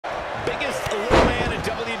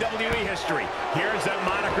history. Here's that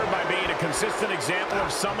moniker by being a consistent example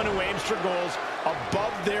of someone who aims for goals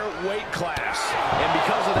above their weight class. And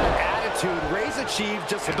because of that attitude, Rey's achieved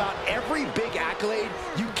just about every big accolade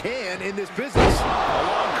you can in this business. A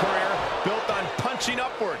long career built on punching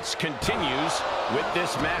upwards continues with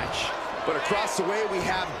this match. But across the way, we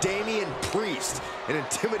have Damien Priest, an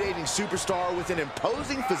intimidating superstar with an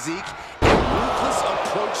imposing physique and ruthless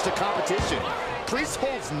approach to competition. Priest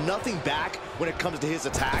holds nothing back when it comes to his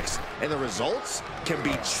attacks, and the results can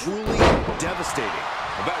be truly devastating.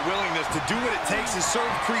 That willingness to do what it takes has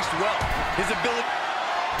served Priest well. His ability...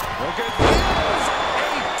 Okay, there's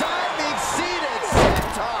a diving seated set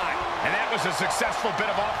time. And that was a successful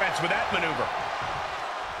bit of offense with that maneuver.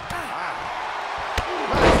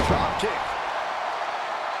 Nice drop kick.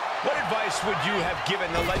 What advice would you have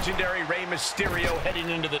given the legendary Rey Mysterio heading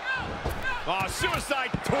into the... Oh,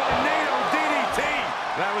 suicide Tornado DDT!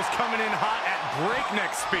 That was coming in hot at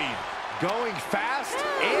breakneck speed. Going fast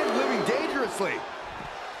and living dangerously.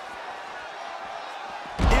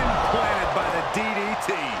 Implanted by the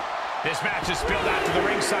DDT. This match is spilled out to the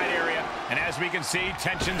ringside area, and as we can see,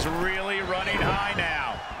 tension's really running high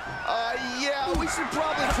now. Yeah, we should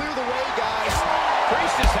probably clear the way, guys.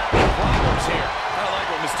 Priest is having problems here. I like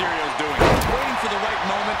what Mysterio's doing. Waiting for the right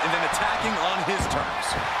moment and then attacking on his terms.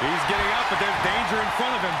 He's getting up, but there's danger in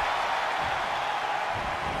front of him.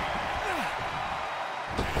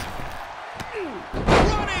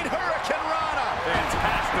 Running Hurricane Rana.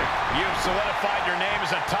 Fantastic. You've solidified your name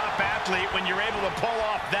as a top athlete when you're able to pull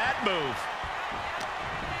off that move.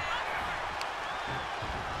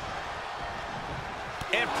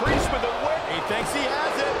 And Priest with the whip. He thinks he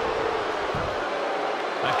has it.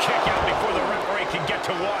 A kick out before the referee can get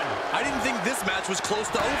to one. I didn't think this match was close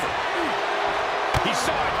to over. He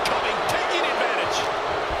saw it coming, taking advantage.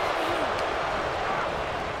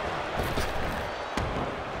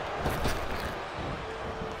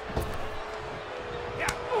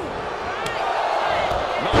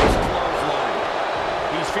 Nice clothesline.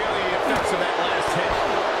 He's feeling the effects of that last hit.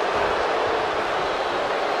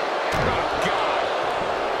 Oh, God.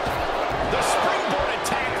 The springboard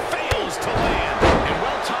attack fails to land. And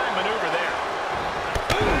well-timed maneuver there.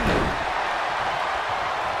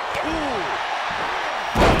 Ooh.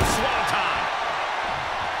 Swanton.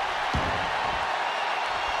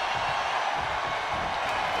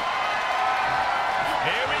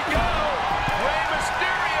 Here we go. Rey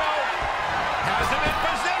Mysterio has him in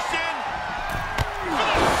position for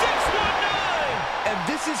the 619. And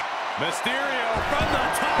this is Mysterio from the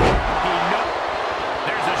top. He knows.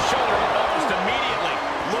 There's a shoulder up almost immediately.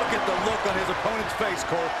 Look at the look on his opponent's face,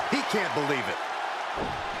 Cole. He can't believe it.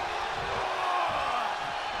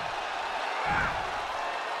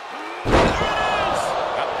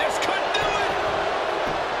 This could do it.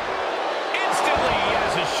 Instantly, he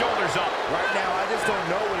has his shoulders up. Right now, I just don't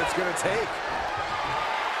know what it's going to take.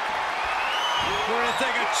 We're going to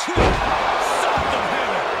take a chip. Something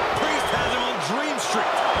heavy. Priest has him on Dream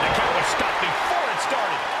Street. The count was stopped before it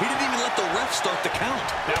started. He didn't even let the ref start the count.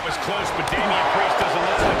 That was close, but Damien Priest doesn't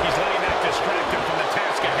look like he's letting that distract him from the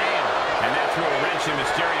task at hand. And that threw a wrench in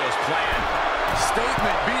Mysterio's plan.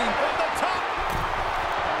 Statement being from the top.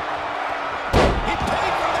 He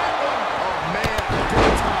paid for that one. Oh, man,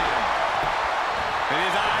 good time. And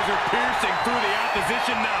his eyes are piercing through the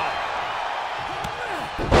opposition now.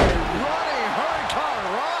 Running Hurricane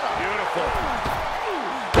Rana. Beautiful.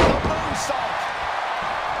 The moonsault.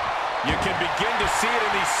 You can begin to see it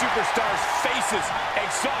in these superstars' faces.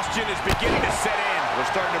 Exhaustion is beginning to set in. We're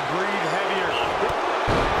starting to breathe heavier.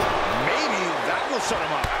 Maybe that will shut him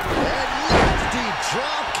up. And nasty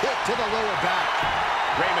drop kick to the lower back.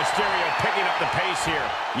 Rey Mysterio picking up the pace here.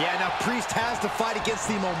 Yeah, now Priest has to fight against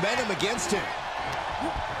the momentum against him.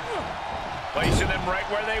 Placing them right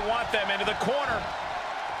where they want them, into the corner.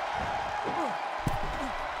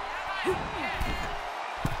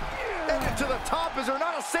 And into the top. Is there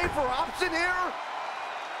not a safer option here?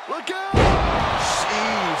 Look out!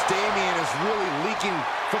 Jeez, Damien is really leaking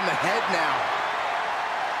from the head now.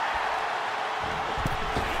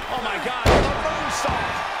 Oh, my God, the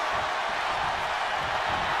moonsault.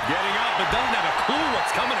 Getting up, but doesn't have a clue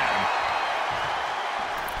what's coming at him.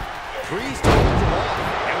 Priest holds him off.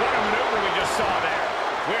 And what a maneuver we just saw there.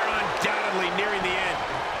 We're undoubtedly nearing the end.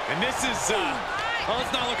 And this is, well,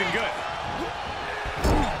 it's not looking good.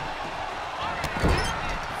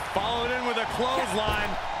 Followed in with a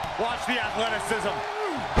clothesline. Watch the athleticism.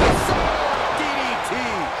 DDT.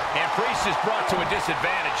 And Priest is brought to a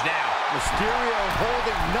disadvantage now. Mysterio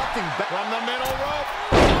holding nothing back. From the middle rope.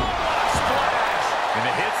 Oh, what a splash. And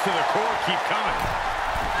the hits to the core keep coming.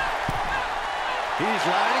 He's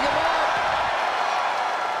lining him up.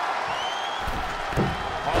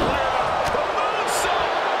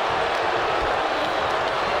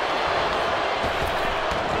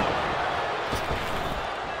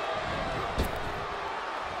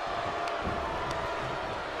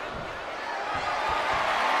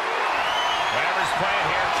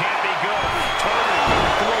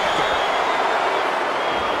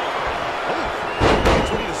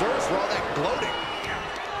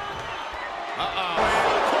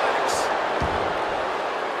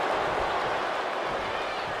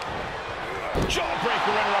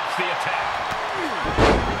 Jawbreaker interrupts the attack.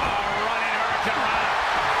 A running hurricanrana.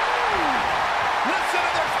 Listen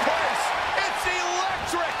to this place. It's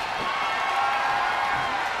electric.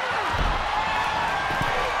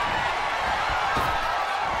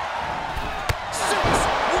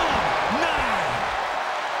 6-1-9.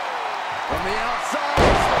 From the outside.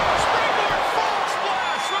 Springboard frog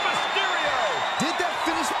splash from Mysterio. Did that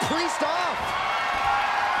finish Priest off?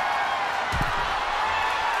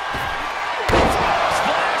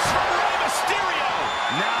 Splash from Rey Mysterio.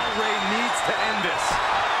 Now Rey needs to end this.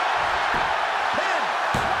 Pin.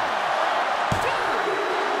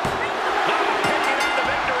 Picking up the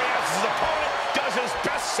victory as his opponent does his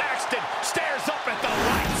best Saxton. Stares up at the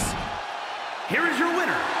lights. Here is your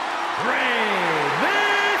winner, Rey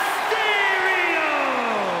Mysterio!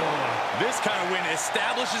 This kind of win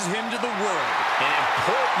establishes him to the world. An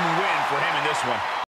important win for him in this one.